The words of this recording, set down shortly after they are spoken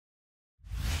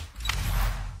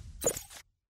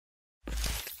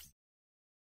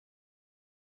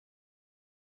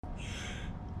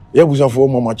Yeah, we have for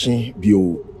mamachi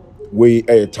bio way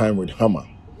a time with Hammer.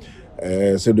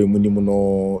 So the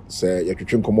minimum say you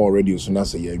can come already so na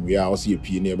say we are also a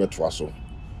P near betwaso.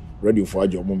 Radio for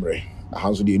your mumre. A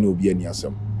house de no be any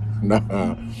asem. Na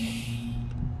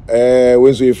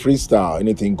when so a freestyle,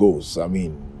 anything goes. I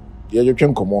mean, yeah, you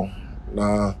can come on.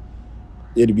 Na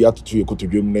yeah, be at to you to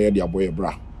dream near the boy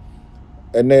bra.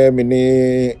 And then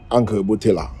me Uncle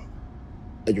Botella.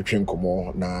 You can come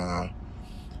on na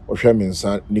ohwɛ me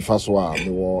nsa nifa so a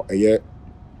mewɔ ɛyɛ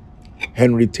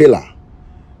Henry Taylor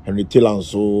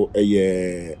nso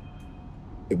ɛyɛ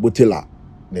Ebotela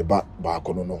ne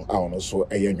baako no a ɔno nso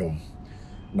ɛyɛ nnwom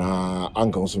na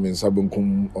anka nso me nsa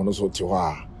benkum ɔno nso te hɔ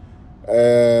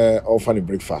a ɔfa ne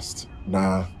breakfast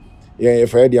na yɛn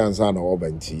yɛfɛ de ansa na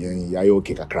ɔba nti yɛn yɛayɛ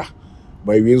okay kakra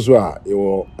ba ewie nso a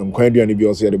yɛwɔ nkwan aduane bi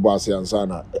ɔsɛ yɛde bɔ ase ansa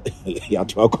na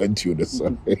yɛato akwantuo no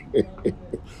so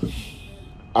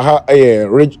aha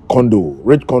rich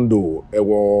condo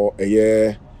ewo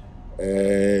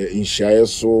in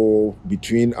so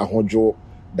between Ahonjo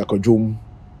Dakojum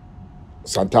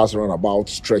Santas roundabout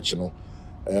stretch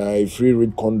free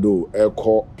rich condo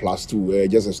airco +2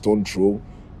 just a stone throw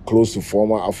close to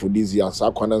former Aphrodisia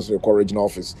Sakwanas regional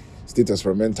office state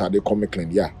experimental they come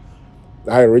McLean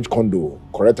high rich condo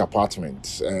correct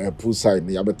apartment poolside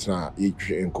yabetra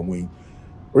in commune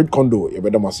Red condo, you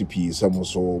better must see some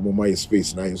so more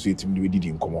space now. So it we did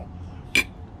in common.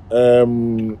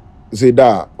 Say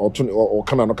that or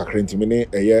can I not current mini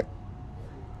a year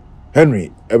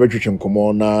Henry, ever chicken come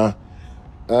on na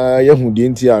yahu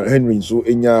dintia Henry so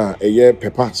in ya a year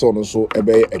pepper so so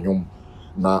ebe enyum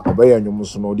na obey enyum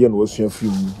so no dear was few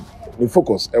the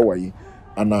focus away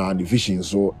and the fishing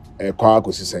so a car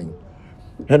saying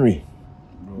Henry,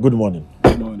 good morning.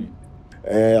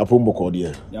 Apombo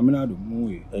dear.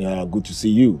 Yeah, good to see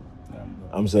you.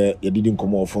 I'm say you didn't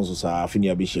come off from so I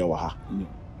finish be share ha.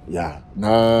 Yeah.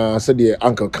 Na said the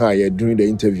uncle Kai during the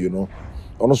interview no.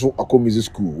 Also I come music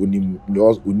school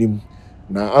unim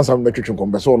na answer me twetwe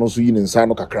kom so no so yi ne nsa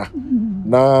no kakra.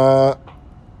 Na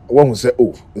won say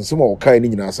oh, nsema o Kai ni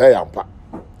nyina say ampa.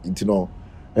 Nti no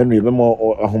Henry be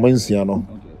mo ahomansia no.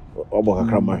 Obo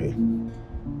kakra ma he.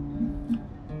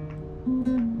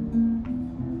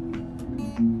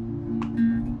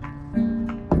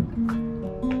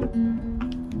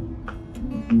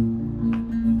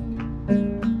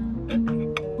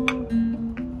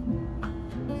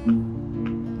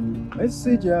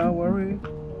 Message worry,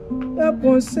 that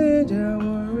message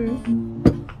worry.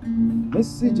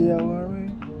 Message worry,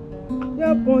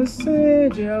 that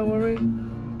message worry.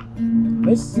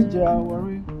 Message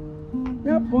worry,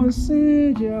 that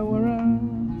message worry.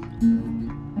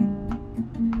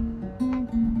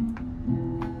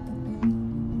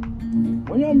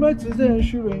 When you're back to the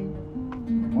insurance,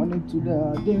 wanted to the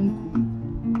dinku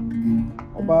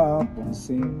about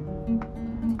pensing.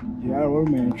 You are all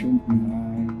mentioned.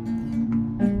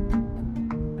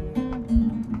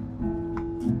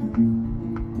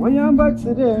 When you're back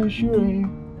to the insurance,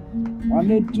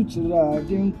 wanted to the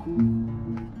dinku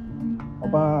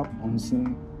about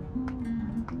pensing.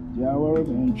 You are all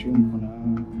mentioned.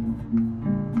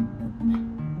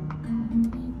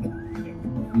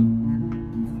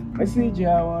 Message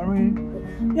worry,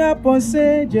 ya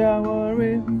ponse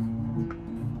worry.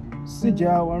 Message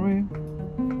worry,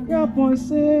 ya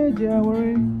ponse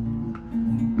worry.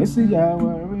 Message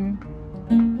worry,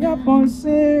 ya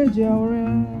ponse worry.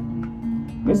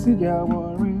 Message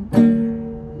worry,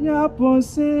 ya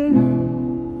ponse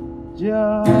worry.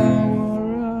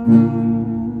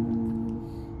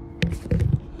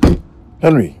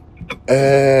 Henry,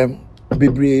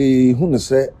 Bibri who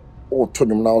say or turn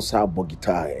them now sabo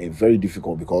guitar very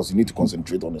difficult because you need to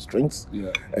concentrate on the strings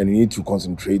and you need to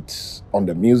concentrate on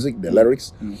the music, the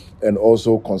lyrics, and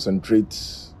also concentrate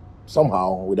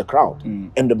somehow with the crowd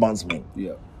and the bandsmen.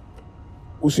 Yeah.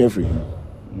 Who's your free?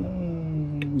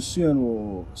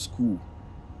 School.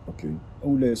 Okay.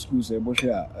 All school say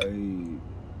Bosha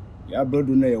I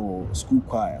brother na school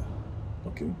choir.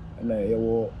 Okay. And I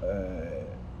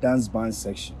dance band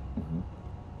section.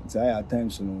 It's at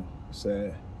times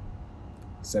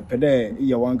say pede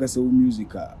ya wanga say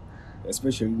music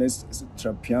especially next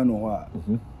piano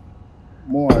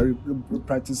more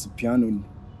practice piano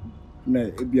na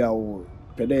ebia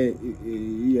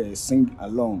pede sing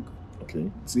along. Okay.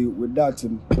 See with that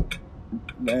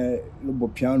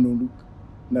piano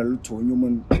na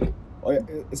human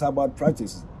it's about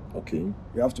practice. Okay.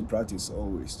 You have to practice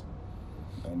always.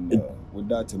 And with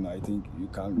that I think you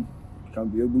can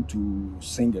be able to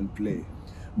sing and play.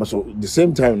 But so at the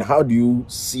same time, how do you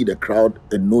see the crowd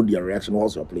and know their reaction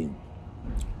whilst you're playing?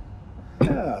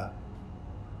 Yeah.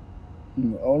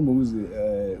 Almost,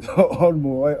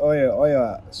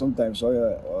 almost, sometimes, a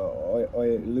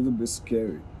little bit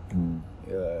scary.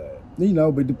 You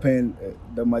know, but depend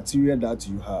the material that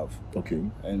you have. Okay.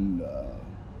 And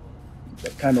the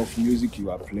kind of music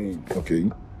you are playing.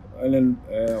 Okay. And then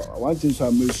one thing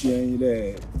I'm mentioning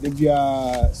there, if you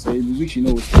are say musician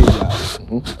or stage,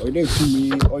 or there to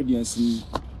me audience,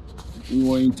 we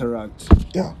want interact.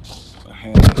 Yeah.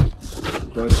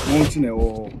 Because one thing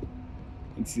or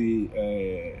it's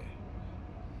a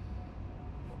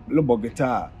low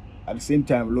guitar at the same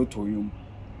time low volume,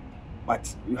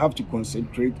 but you have to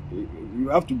concentrate. You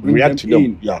have to bring react them to them.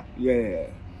 in. Yeah. Yeah.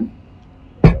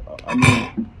 I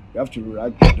mean, you have to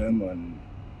react to them and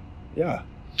yeah.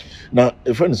 Now,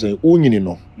 a friend say, "Onyini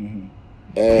no."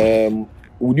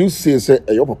 Would you say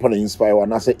your papa na inspire or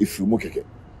na say if you mukeke?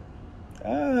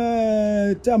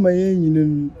 Time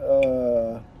in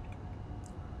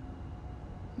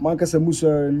Mankasa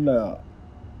Musa na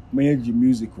maji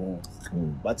music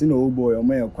but you know boy o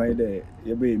may quite there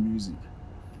you be music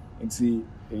and see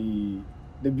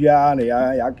the bia na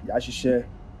ya share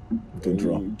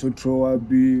to throw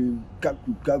be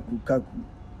kaku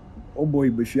o boy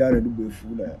be fiare do be fu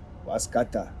na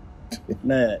waskata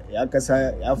na ya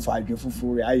kasa ya faje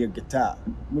fufu ya guitar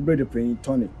me be the playing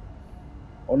Tony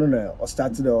ono na o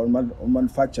started on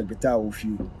manufacture guitar of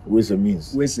you ways and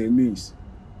means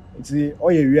it's oh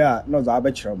yeah no za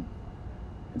abechram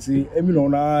it's emi no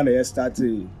na ya start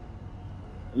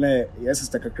na ya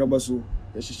sister kakraba so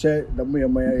ya hihye da mo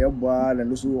ya boa na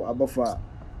no so abafa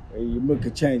you make a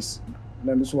chance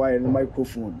na no so why the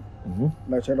microphone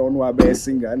na chere ono aba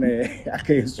singer na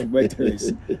aka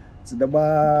instrumentalist it's the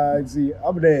ba it's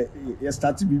up there ya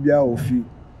start bibia ofi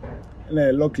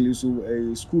na luckily so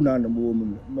a school na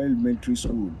woman elementary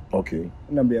school. Okay.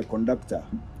 Na be a conductor.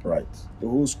 Right. The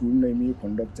whole school name me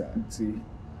conductor. See,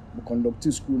 I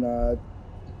conducted school na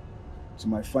to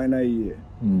my final year.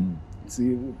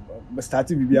 See, but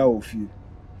started bibia ofi.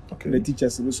 Okay. The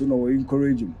teachers also no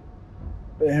encourage him.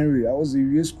 Henry, I was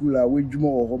in school. I went juma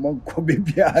or home ko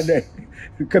baby ada.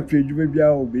 Kapie juma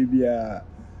bia o baby a.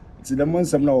 It's the man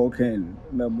some now okay.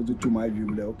 Na mo to my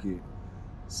dream okay.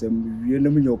 Some you know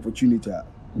me opportunity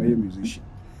my musician.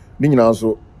 Nina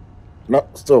so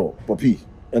not still Poppy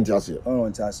and Tassia. Oh,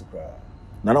 and Tassia.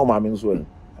 Nana my means well.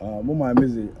 Mama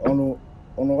busy on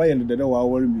why and the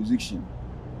our musician.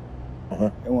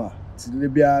 Ewa, it's the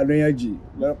Bia Reagi.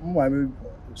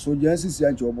 So just see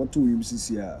you about 2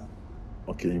 MCC.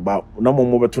 Okay, but no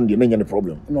more between the any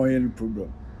problem. No any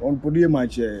problem. On Podia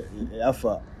match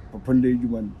Afa Papunde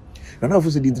human. And I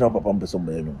was didn't have a pump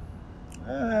somewhere.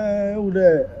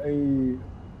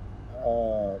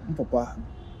 Papa,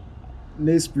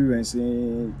 no experience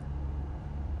in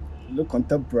the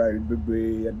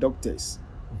contemporary doctors.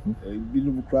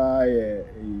 Bill cry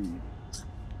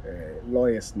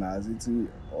lawyers now. It's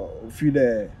few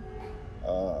the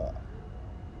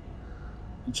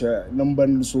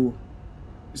number so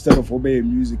instead of obey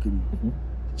music.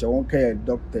 It's one care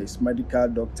doctors, medical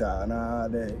doctor, and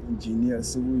the engineer,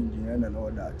 civil engineer, and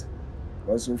all that.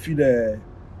 Also, feed a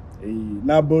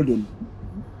now burden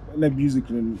in the music,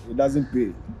 it doesn't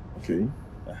pay. Okay.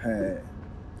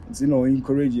 It's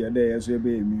encourage you there as well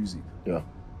be music. Yeah.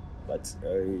 But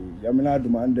Yamina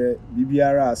demand the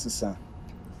BBR assassin.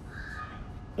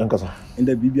 In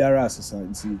the BBR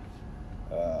assassin, see,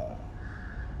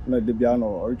 not the piano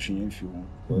or chin if you want.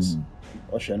 Because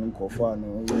Ocean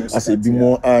Kofano, I said, be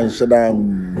more and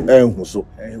so.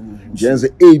 Jen's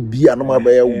A B and one of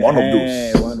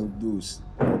those. One of those.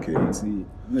 Okay. See,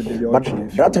 but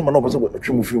that time I know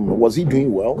was he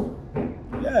doing well?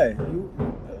 Yeah,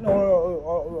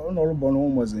 no, Bono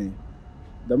was in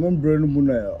the member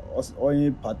Muna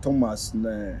or Pat Thomas,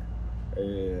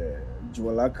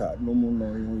 Jualaka, no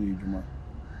more.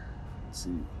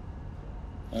 See,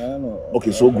 I don't know.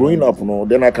 Okay, so growing up,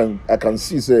 then I can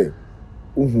see say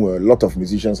a lot of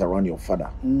musicians around your father.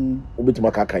 And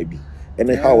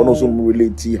then how also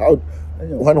relate how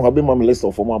when have been my list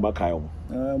of former Bakayo?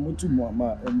 Mutu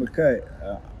Mama,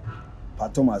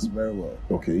 Pat Thomas very well.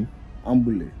 Okay.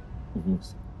 Ambule.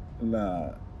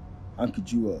 Na Uncle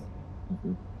Jewel.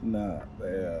 Na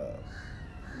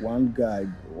one guy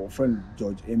or friend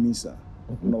George Emisa.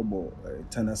 Noble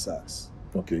tenor sax.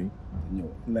 Okay.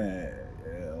 Na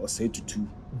or say to 2.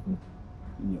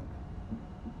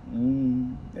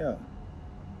 Yeah.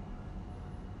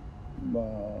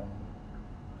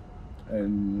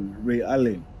 And Ray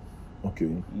Allen.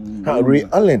 Okay. Ray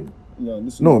Allen. No,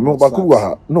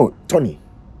 Tony.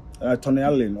 Tony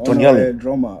Allen. Tony Allen,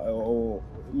 drummer.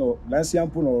 No, Nancy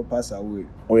Ampun or pass away.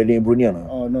 Or a name Bruniana?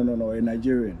 Oh no, a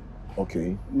Nigerian.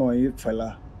 Okay. No, a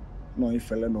fella. no if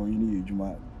fella no you need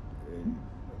juma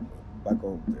back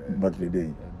of the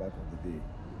day.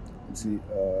 See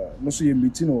no so you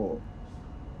meeting or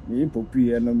me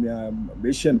popi and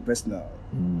me share personal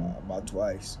about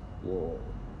twice or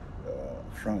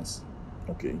France.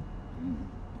 Okay.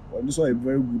 Well, this was a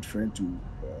very good friend to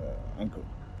uncle.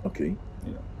 Okay.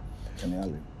 Yeah.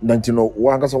 Ghanaian. Nantino,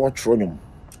 what Tronium?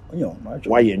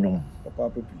 Why you Papa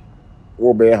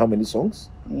Pepe. How many songs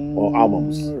or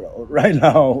albums? Right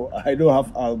now, I don't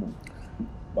have album.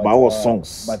 But our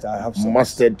songs. But I have songs.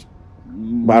 Mastered.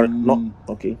 But no.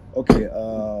 Okay. Okay.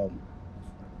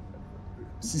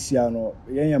 Sisiano,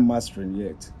 you ain't mastering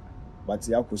yet, but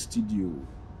you have a studio.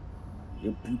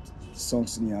 You put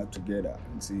songs in here together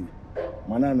and see.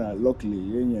 Manana locally,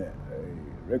 you a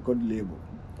record label.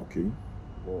 Okay.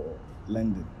 For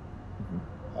London.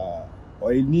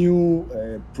 Or a new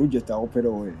project I opened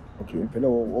away. Okay.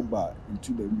 Opened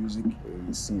into the music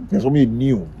scene. That's what mean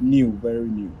new. New, very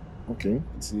new. Okay.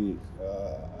 See,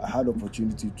 I had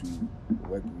opportunity to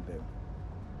work with them.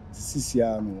 This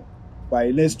year, by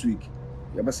next week,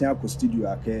 you have a studio.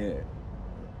 I care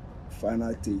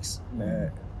final takes.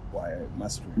 Why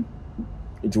mastering.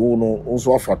 It will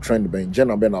also have a trend. Ben,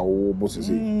 Jenna Ben, our bosses.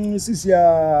 This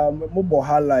year, mobile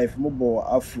high life, mobile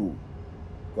Afro.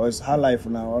 Because high life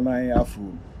now, on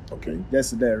Afro. Okay.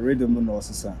 Just the rhythm no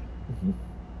sisa.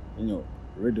 You know,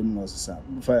 rhythm no sisa.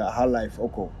 For high life,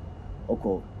 oko.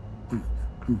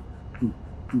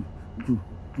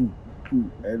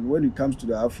 And when it comes to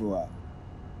the Afro,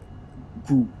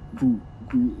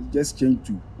 just change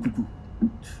to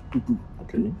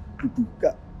okay.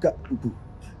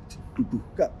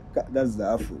 That's the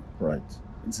Afro. Right.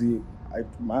 You see,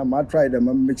 I try them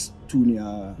and mix two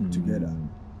together.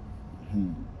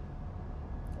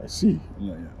 I see.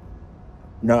 Yeah.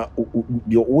 Now,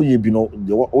 your you know,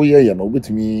 with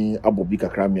me, Abu Bika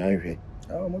Krami,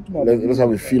 let's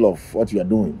have a feel of what you are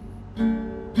doing.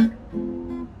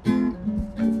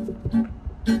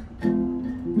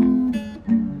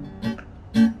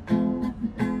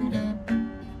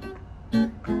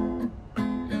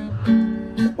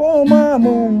 Oh, my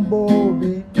mom,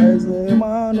 Bobby, as a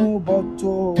man who bought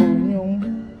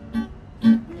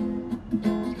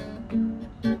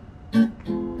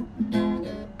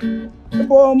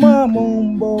oh, my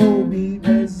mom, Bobby,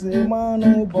 as a man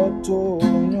who bought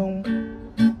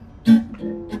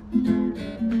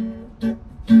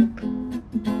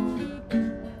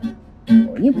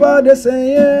you part the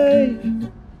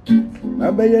same,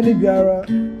 I bay any biara,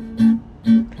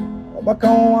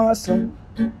 Obaka some.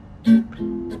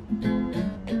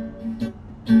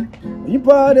 You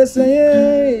part the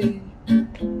same,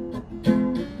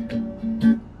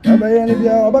 I bay any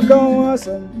biara, Obaka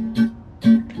some.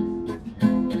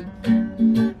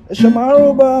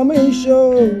 Shamaruba me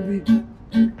show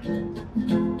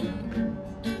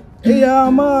yeah,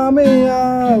 mommy,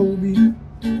 I'll be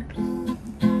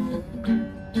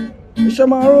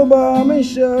Shamaruba me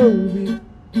show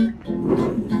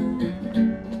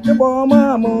the boy,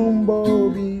 my mom,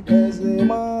 Bobby, as a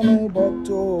man who bought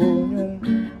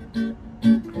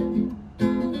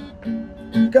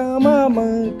come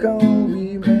on, come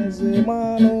be as a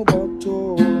man who bought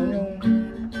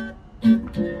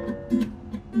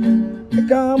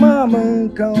come on,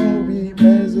 come be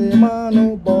as a man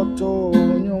who bought.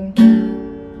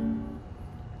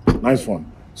 Nice one.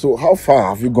 So, how far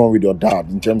have you gone with your dad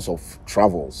in terms of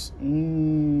travels? A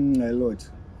lot.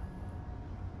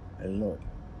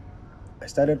 I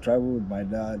started traveling with my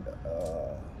dad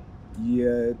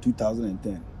year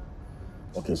 2010.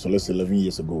 Okay, so let's say 11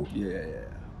 years ago. Yeah.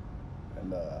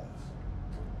 And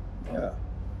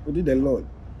we did a lot.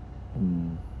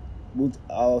 Both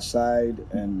outside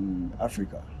and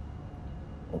Africa.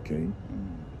 Okay.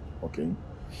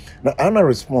 Now, Anna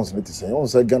response me to say, "Oh,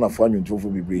 say Ghana for you to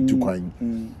be brave to coin.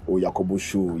 Oh, Yakobo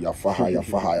show,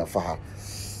 Yafaha.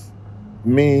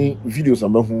 Me videos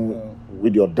I'm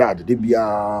with your dad. They be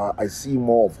I see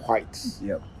more of whites.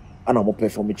 Yep. And I'm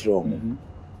performing wrong.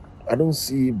 I don't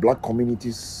see black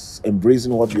communities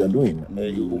embracing what you are doing.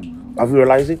 Have you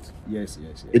realized it? Yes.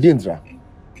 It didn't, right?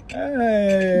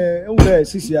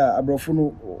 Sisia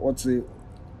Abrofunu, what's a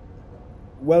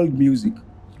world music?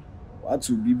 What's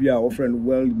to be offering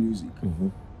world music?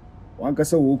 One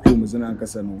casa walk room is an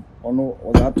ancasano, or no,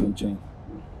 or that on chain.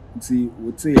 See,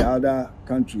 would say other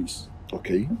countries.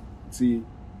 Okay. See,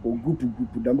 or group,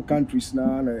 them countries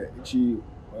now,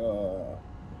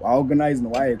 organizing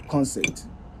why a concert.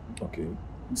 Okay.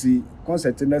 See,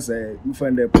 concert and that's you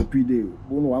find a poppy day,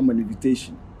 one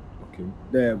invitation. Okay.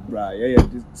 There,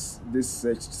 this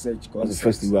such concerts.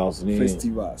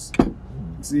 Festivals.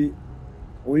 See,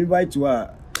 we invite to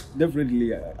her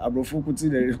definitely abrofo kuti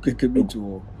the keke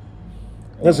to.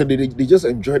 Yes, they just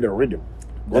enjoy the rhythm.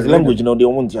 Because language, you know, they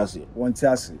want to say.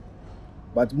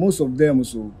 But most of them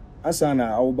so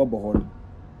asana our baba hall.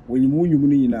 When you move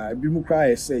na be mu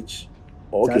cry search.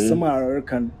 Okay. Some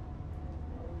American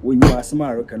when you are some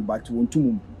American but you want to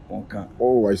move on can.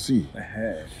 Oh, I see.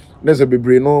 There's a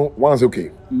baby no once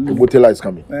okay. The Botella is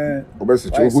coming.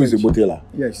 Who is the Botella?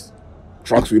 Yes.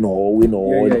 Tracks we know.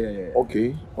 Yeah.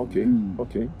 Okay.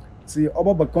 See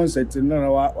about the concert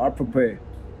no I prepare.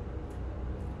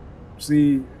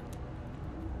 See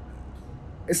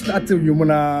it's not till you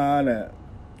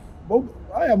but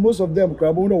most of them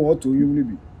crab don't know what to you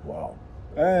be. Wow.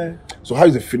 So how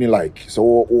is it feeling like?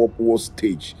 So what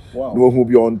stage? Wow. No one will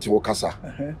be on to Okasa.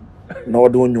 Now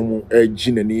don't you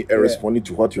genuinely responding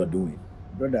to what you are doing.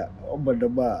 Brother, but the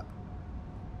bar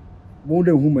more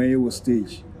than whom I was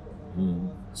stage.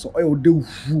 So I would do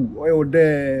who I would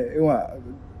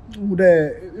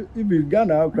there even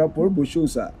Ghana crap or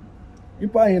shows are.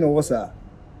 If I know what's that?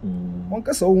 One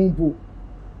case of whom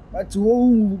but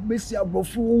Messi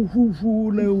Abrofu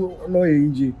who no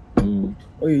inji.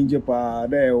 Oh, inji pa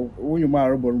there when you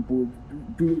marry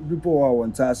people are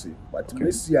one task, but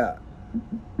Messi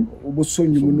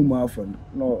Oboson you no often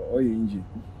no inji.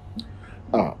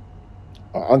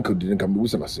 Uncle didn't come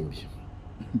with an assembly.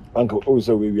 Uncle always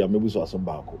say we are maybe so some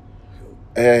back.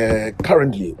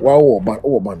 Currently, band.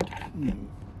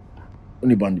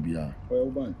 Only band be band.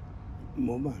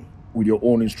 More band. With your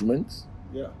own instruments?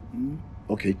 Yeah.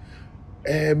 Okay.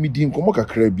 Me din komo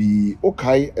kakra bi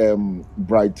okay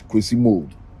bright kwesi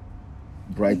mode.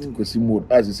 Kwesi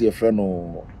mode as you say a friend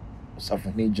or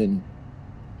Safani Jenny.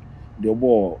 The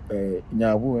obo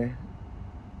nyawo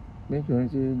make you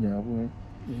say nyawo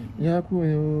nyawo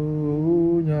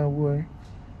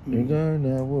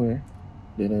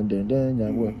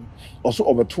nyawo also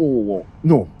over two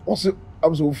no also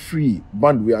I'm so free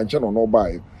band we are channel no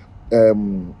by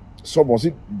someone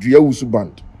say Duawusu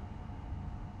band.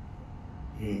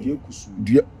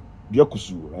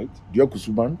 Duawusu, right?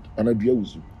 Duawusu band and a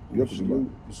Duawusu band.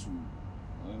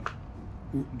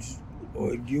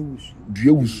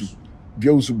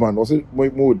 Duawusu band. Was it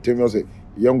more tell me say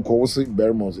young cause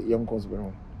Bermos, young cause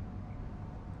Bermos.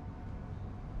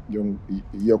 Young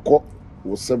Yako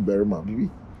was a Berman, maybe.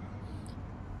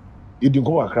 You didn't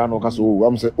come a crown or castle.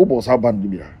 I'm saying, Obos have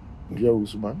band here.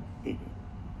 Duawusu band.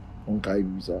 Okay,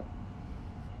 visa.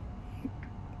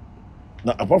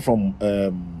 Now, apart from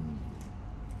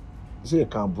say a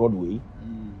camp Broadway,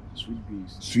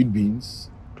 sweet beans,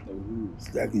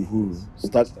 Stag.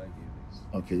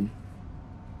 Okay.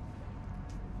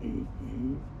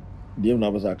 They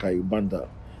never say kai banda.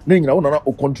 Then you know na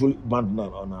control band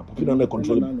na na. People na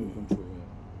control.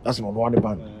 That's not one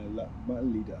band.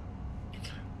 Band leader.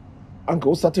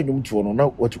 Uncle started you to now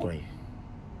what you going?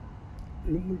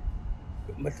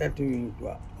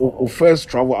 Or first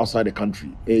travel outside the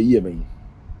country a year, man.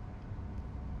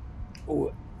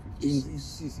 Oh, in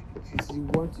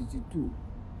 61, 62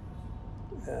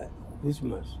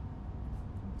 Christmas.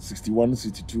 61,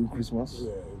 62 Christmas?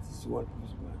 Yeah, 61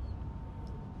 Christmas.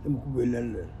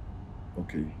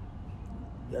 Okay.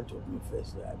 That was my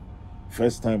first time.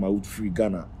 First time I would free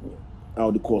Ghana. Yeah.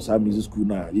 Out the course, I'm music school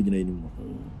now. You know anymore.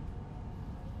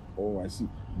 Oh, I see.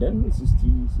 Then the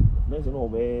 60s, there's an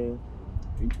over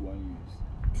 21 years.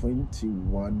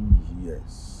 21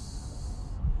 years.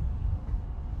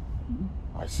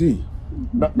 I see.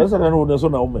 That's what I know. That's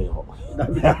what I know.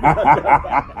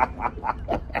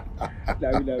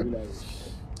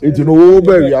 It's no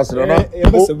very as no.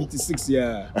 76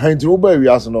 years. It's no very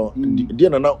as no. Dear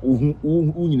na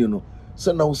you know.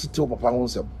 So now sit to papa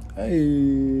himself.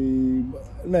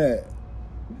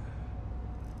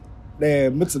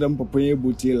 The Methodam Papa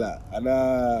Butila and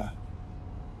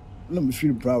let me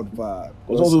feel proud pa.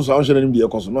 Because also sound him the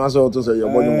cause no answer to say your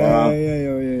boy.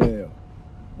 Yeah.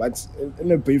 But in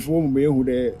the pay for me who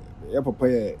the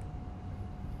papa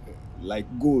like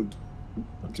gold.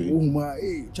 Okay. Oh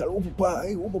my chalo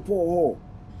papa papa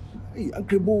hey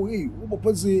uncle bo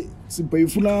papa say pay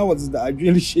for now what is the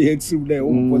actually share through there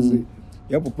papa say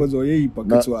ya papa so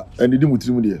paketwa and did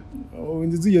mutrim there. Oh in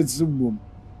the years boom.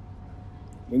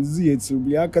 When the years will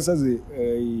be akasa say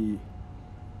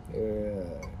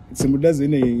it's a mudaze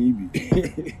na yibi.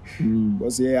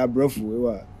 Because yeah abrafo we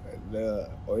wa the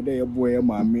oide ya boy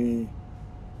mama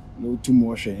no too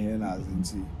much here na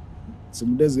azinti.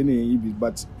 Some days in yibi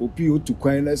but opi o to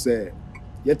kwan na say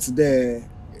yet there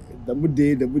the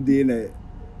mude na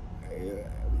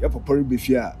ya papa be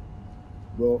fia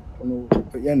bro no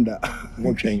yenda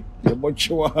Mo train. ya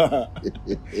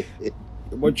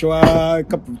bochwa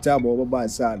kaputa bo baba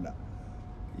sana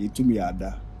to me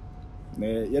ada.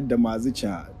 Yet the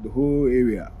mazicha, the whole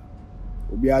area.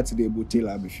 Obi ati de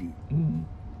botela bifi.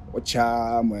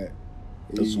 Ocha my.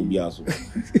 That's will be also.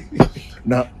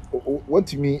 Now, what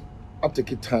to me, I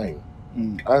take it time.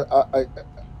 I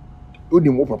only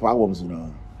more papa albums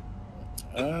now.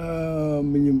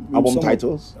 Album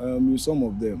titles? Some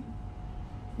of them.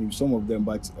 Some of them,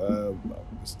 but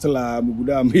still,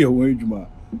 I'm here when you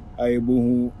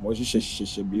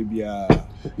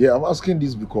yeah, I'm asking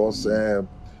this because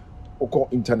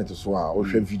internet as well, or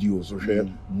share videos, or share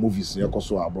movies. Yeah, because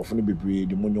so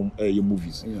the money your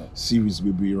movies, series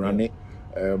be run it.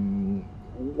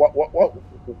 What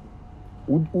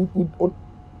would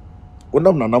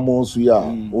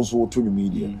also to the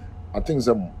media. I think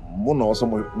some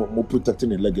more protecting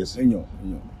the legacy.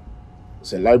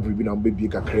 Say library be baby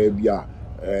Caribbean,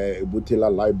 Botella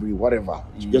library, whatever,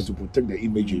 just to protect the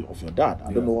image of your dad.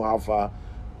 I don't know how far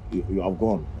you have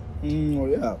gone. Oh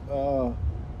yeah.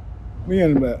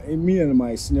 Me and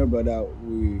my senior brother,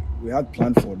 we had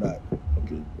planned for that.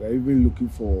 Okay. We're even looking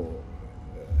for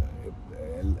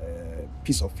a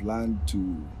piece of land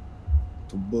to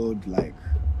build like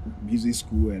music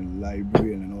school and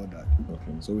library and all that.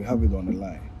 Okay. So we have it on the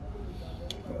line.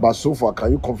 But so far,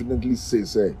 can you confidently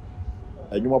say,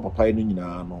 Papa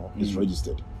is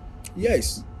registered?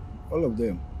 Yes, all of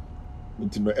them.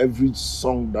 Every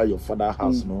song that your father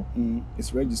has,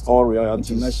 it's registered. All royalties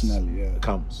internationally,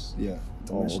 comes. Yeah,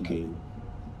 okay.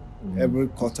 Every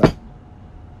quarter.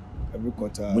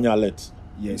 Munyalet.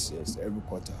 Yes, every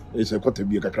quarter. It's a quarter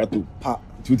be a kakratu. Pa.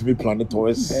 It would be planet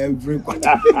toys. Every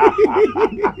quarter.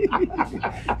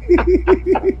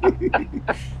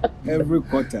 Every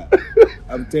quarter.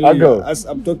 I'm telling you, as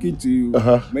I'm talking to you,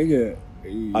 make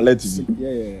I'll let you be.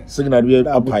 Yeah. Singing at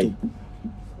a pie.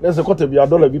 There's a quarter be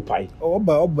 $1 be pie. Oh,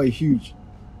 by huge.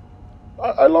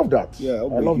 I love that. Yeah,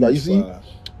 I love that. You see,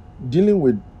 dealing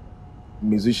with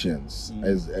musicians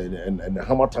and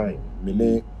HammerTime,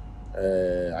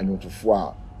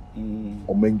 Unauthorized,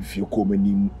 or men feel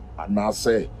coming and now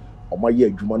say, or my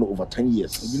year, over 10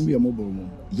 years. Give me a mobile.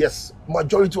 Yes,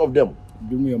 majority of them.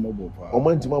 Give me a mobile. Or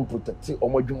my demand protected, or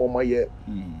my dream on my year.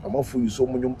 I'm not for you so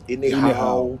many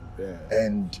anyhow.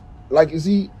 And like you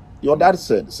see, your dad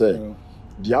said,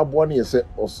 the Abuani is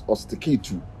osticate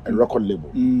to a record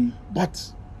label.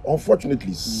 But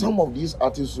unfortunately, some of these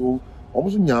artists who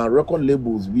almost record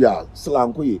labels we are still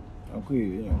Uncle.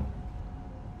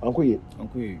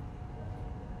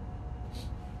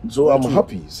 So I'm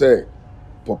happy, say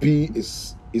Poppy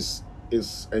is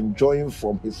enjoying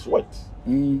from his sweat.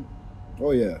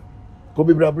 Oh yeah. Ko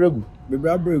bebra bregu.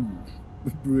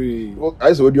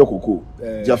 I saw your cocoa.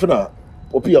 Jafina,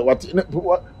 Poppy,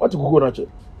 what cocoa na che?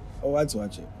 Oh, what's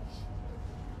watch it?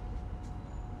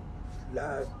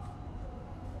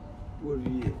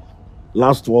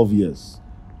 Last 12 years.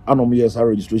 I know me as our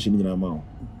registration in amount.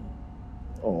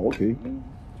 Oh, okay.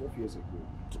 12 years ago.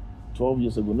 12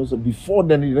 years ago. No, so before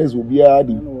then, the rest will be a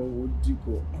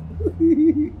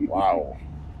wow.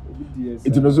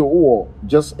 It is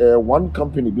just one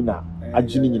company, Bina,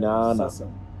 Ajini in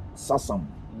Sassam.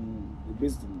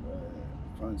 Based in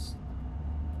France.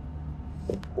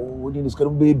 Oh, then it's going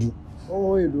to be.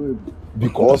 Oh, you do it.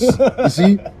 Because, you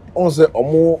see, on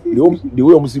the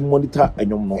way I'm seeing monitor, and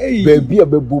you know, baby, a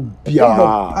baby,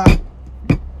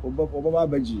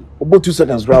 about 2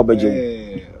 seconds, grab and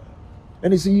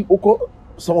you see,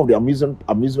 some of the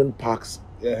amusement parks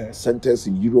centers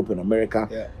in Europe and America,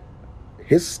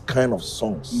 his kind of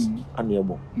songs are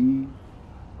nearby.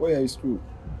 Oh yeah, it's true.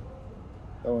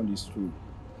 That one is true.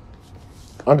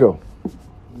 Uncle,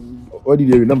 what did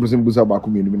you remember? Some Busa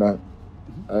Bakum,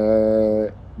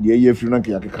 the year if you don't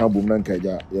get a carbon, Nanka,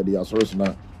 the Asoros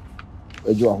now,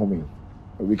 a job home.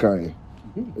 We can.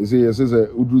 You see, it says,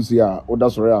 Udrusia, or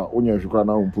that's rare, only if you cry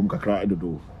now, Pumka cry at the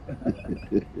door.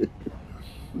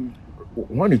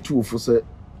 1 or 2 for say,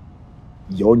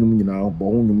 your now,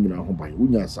 born now, by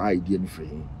Una's idea and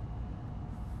frame.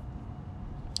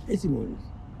 It's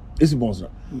Bonza.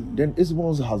 Then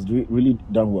Isabons has really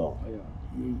done well.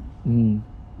 No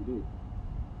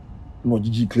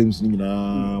GG claims,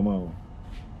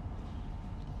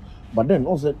 but then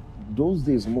also those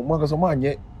days, Marcus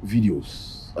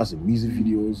videos. As in music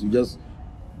videos, you just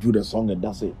do the song and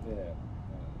that's it.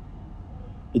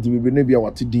 It will be maybe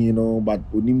our TD, but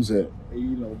Unim say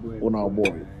on our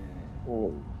boy.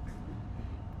 Oh,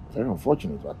 very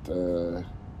unfortunate, but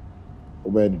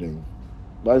anything.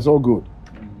 But it's all good.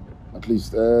 At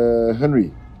least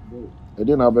Henry, I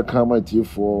didn't have a camera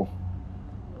for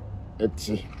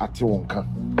at one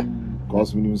can.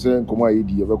 Because when you say come I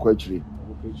ever quite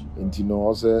and you know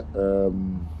also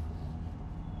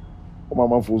my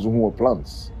man for who are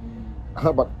plants.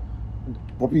 But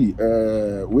Poppy,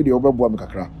 with the other boy,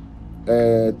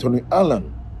 Tony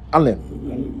Allen.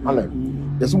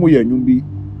 There's some way you be.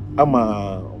 I'm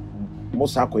a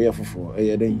Mosako here for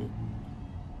a day.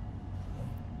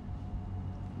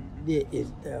 There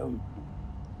is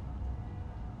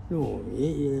no,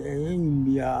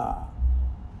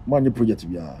 Money project,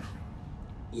 yeah.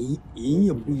 In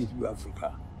your project to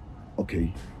Africa.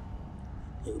 Okay.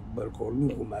 But call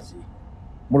me Kumasi.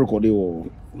 Morocco, they were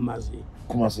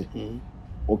Kumasi.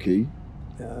 Okay.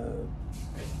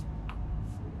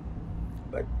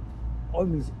 But all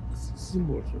these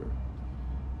symbols,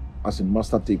 As in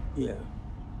master tape. yeah.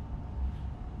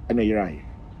 And you're right.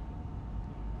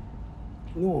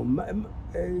 No,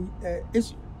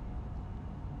 it's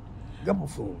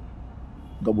Gabophone.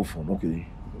 Gabophone, okay.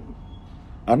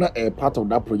 And a part of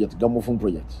that project, Gamophone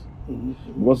project.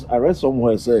 Because I read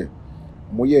somewhere say,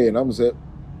 Moye and I'm say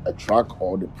a track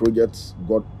or the project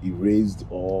got erased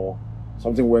or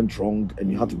something went wrong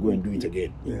and you had to go and do it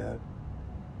again. Yeah.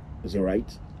 Is it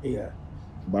right? Yeah.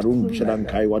 But Shadan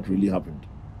Kai, what really happened?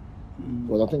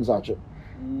 Because I think it's actually.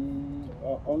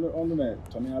 On the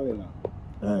Tony Allen.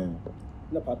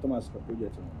 The Patomas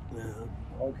project.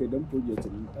 Okay, them project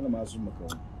and I'm assuming.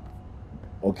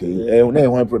 Okay,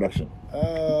 one production.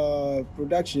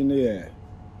 Production, yeah.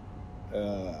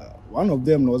 One of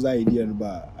them was idea,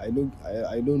 but I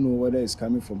don't know whether it's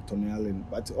coming from Tony Allen.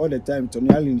 But all the time, Tony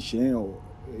Allen share or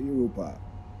Europa,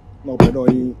 no, but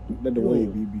that the way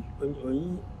baby.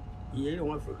 You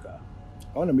don't Africa.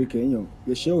 I want to make you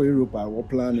share Europa. We're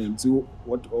planning to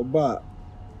what Oba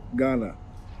Ghana,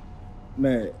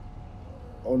 ne,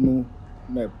 Onu,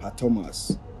 ne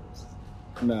Patomas,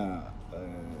 na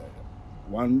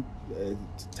one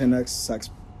tenor sax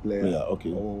player, yeah,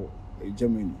 okay, or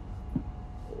Germany.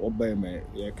 Or by my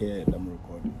them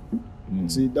recording.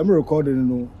 See, them recording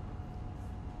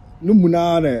no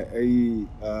munana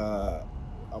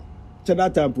to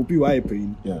that time Pupi why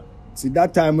paying. Yeah. See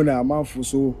that time when a man for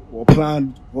so or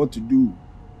planned what to do.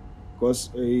 Because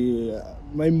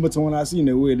my when I seen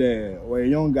a way there where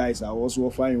young guys are also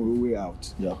finding a way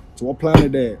out. Yeah. So what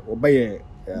plan there or buy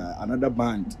another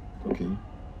band. Okay.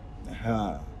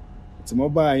 It's a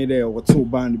mobile there what so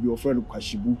band be your friend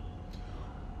Kwashibu.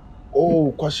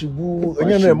 Oh, Kwashibu.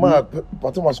 And then ma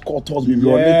Patomas called us with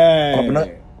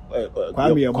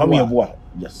Kwame Abua.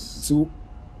 Yes. So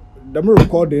the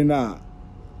recording now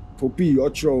Poppy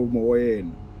Ocho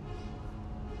Moyen.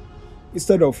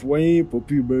 Instead of when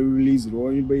Poppy be released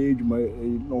or you be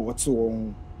know what's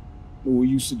wrong, no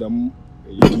use them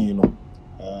you know.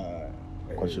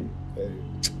 Kwashibu.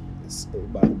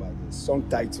 By the song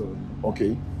title.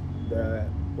 Okay. The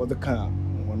what the car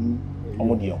one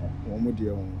Omodio.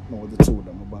 No, the two of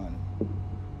them are banned.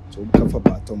 So we come for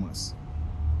Pat Thomas.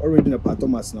 Already, Pat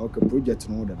Thomas now can project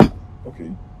in order. Okay.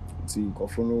 See,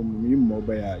 Kofono, me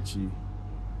mobile actually.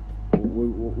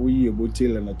 We about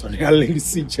tail and a Tony Allen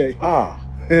CJ. Ah,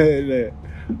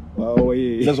 oh,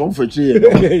 yeah. That's one for you.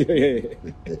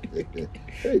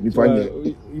 You find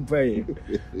it. You pay.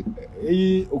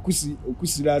 Okusi,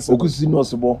 that's Okusi no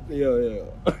sabo.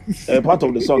 Yeah. Part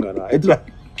of the song, it's like.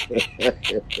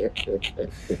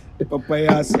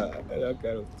 Papayasa.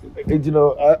 You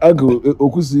know, I go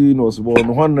Okusi no born,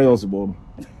 one nails born.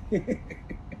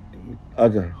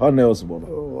 Okay, one nails born.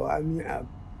 Oh, I mean,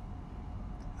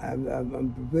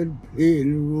 I'm prepared to play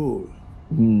any role.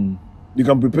 You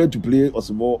can prepare to play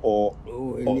Osimo or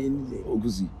anything.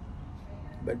 Okusi.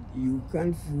 But you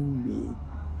can't fool me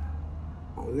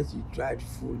unless you try to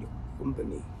fool the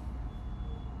company.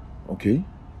 Okay.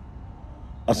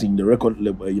 As in the record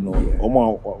label, you know,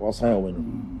 Yeah.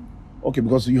 Okay,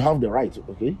 because you have the right,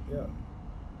 okay? Yeah.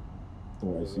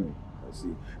 Oh, I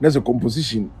see. There's a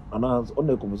composition, on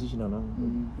the composition,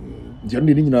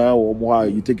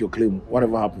 you take your claim,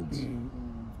 whatever happens.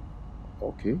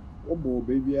 Okay. Oh,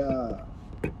 baby,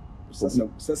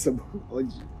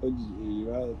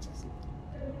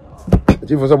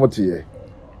 If for somebody here,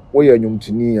 what you are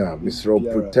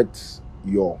Mr. Protect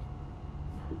your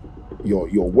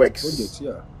works. Project,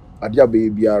 yeah. Adia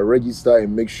baby, register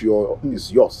and make sure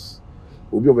it's yours.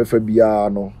 Obi obefa bia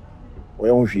no.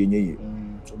 Oya ho hwe nye.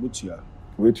 Obutia.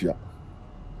 Wetua.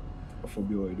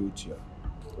 Afobia o edotia.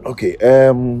 Okay,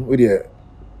 we there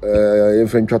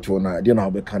even chat na dey na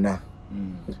obeka na.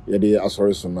 Ye dey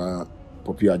asori so na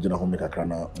Poppy agina ho make akra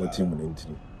na wetin mu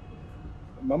ntini.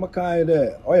 Mama kai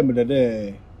there, oya me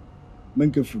there.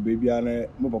 Menke fu baby ana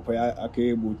mo papa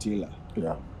akaye botila.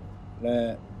 Yeah.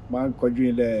 Na man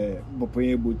kwadwin there papa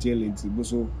ye botila nti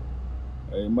boso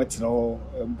matina ho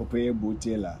papa ye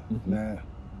botila na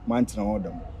man tina ho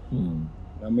dam.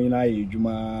 I mean, I do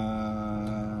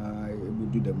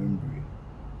the memory.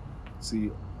 See,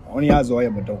 only has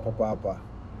oil, but don't papa.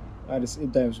 At the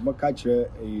same time, my catcher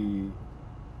a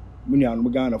money on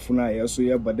Magana Funa, so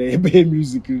yeah, but they pay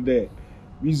music there.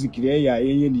 Music there, yeah,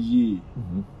 any ye.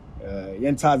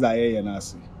 Yentaza, and I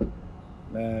say.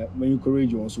 When you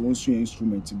courage also wants your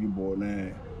instrument to be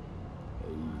born.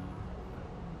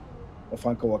 Of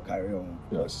Uncle carry on.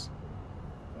 Yes.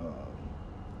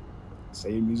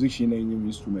 Say a musician and your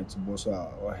instrument boss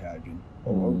or having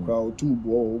or crowd 2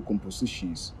 ball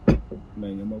compositions.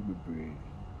 Man, you might be brave.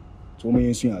 So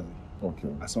many swing. Okay.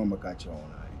 I saw my catch on.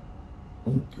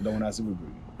 Don't want to see me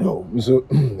brave. No, so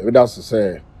that's to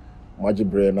say, Magic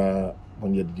Brainer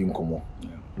when you didn't come on.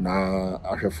 Now,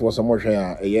 I have for some more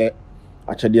share a year.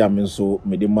 Actually, I mean, so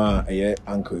Medima a year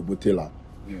Uncle Butela.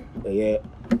 A year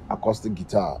acoustic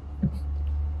guitar.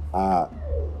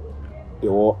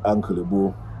 Your Uncle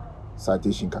Lebu.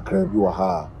 Citation kakra bi wa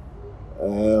ha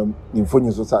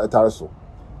infoni so taraso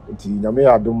nti nyame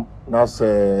adom na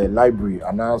se library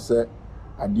ana se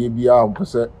ade bia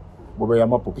mpose bo be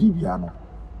yama popi bia no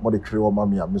mo de twere wo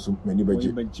mami a meso mani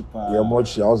baje ye mo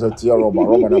chia o se tia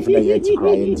roba na fe na ye ti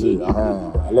cry nti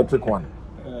electric one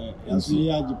yes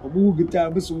ya ji pobu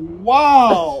guitar be so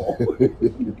wow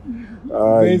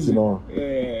you know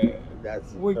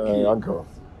that's wicked uncle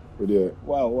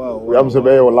wow we am so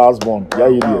be your last born yeah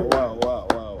you wow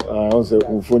I say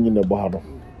infoni na bahado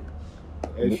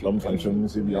I'm function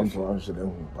see be am for answer dem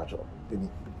patch up any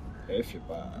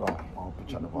oh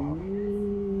picture na bahado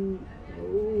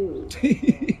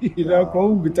ila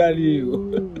ko guitar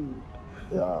you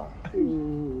yeah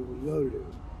you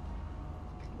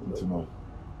know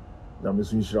na me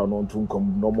sun shira no tun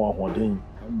kom no mo ahoden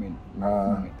amen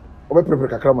na obe prepare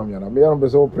kakra ma miana me be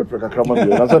so prepare kakra ma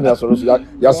na so ya so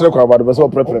ya sere kwa ba be so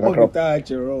prepare kakra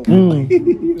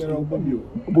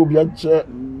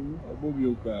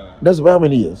that's about how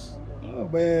many years?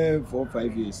 About 4 or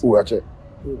 5 years. Oh, actually.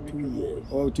 2 years.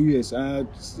 Oh, 2 years.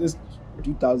 Since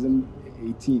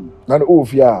 2018. Now, oh,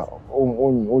 yeah.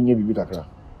 Oh, you be kakra.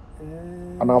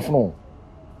 And afno.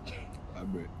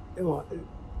 Abre.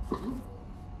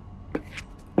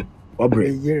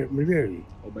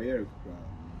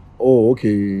 Oh,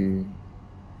 okay.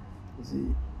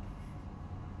 See.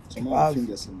 Some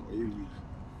fingers in the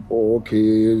Oh,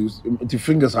 okay. The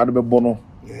fingers had be bono.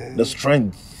 The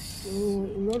strength.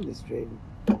 Not the strength.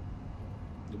 The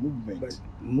movement. But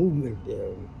movement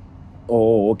there.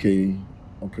 Oh, okay.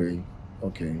 Old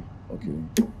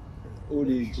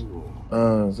age.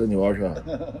 So you watch that.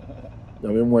 I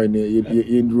mean, when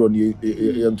you draw you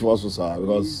into us,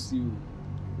 because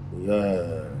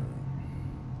yeah.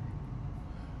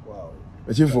 Wow.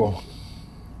 But you for,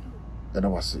 and I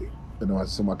was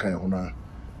so much kind of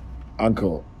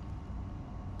uncle.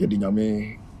 You didn't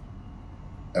me.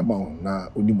 Amount na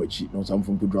onimachi no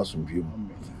samfo kodra sompiem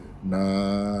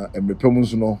na emepem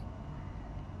nso no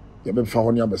ye be fa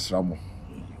ho ne abesra mo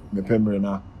mepemre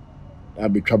na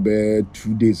abetwa be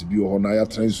 2 days bi ho na ya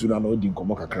transu na odi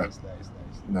nkomo kakra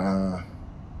na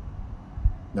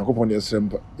yakopon yesrem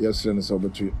no so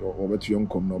obetu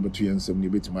yonkom na obetu yensem ne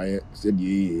betima ye se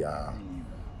die ya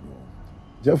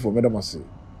therefore madam say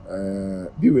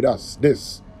be with us.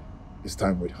 This is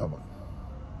time with Hammer.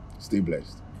 Stay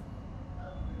blessed.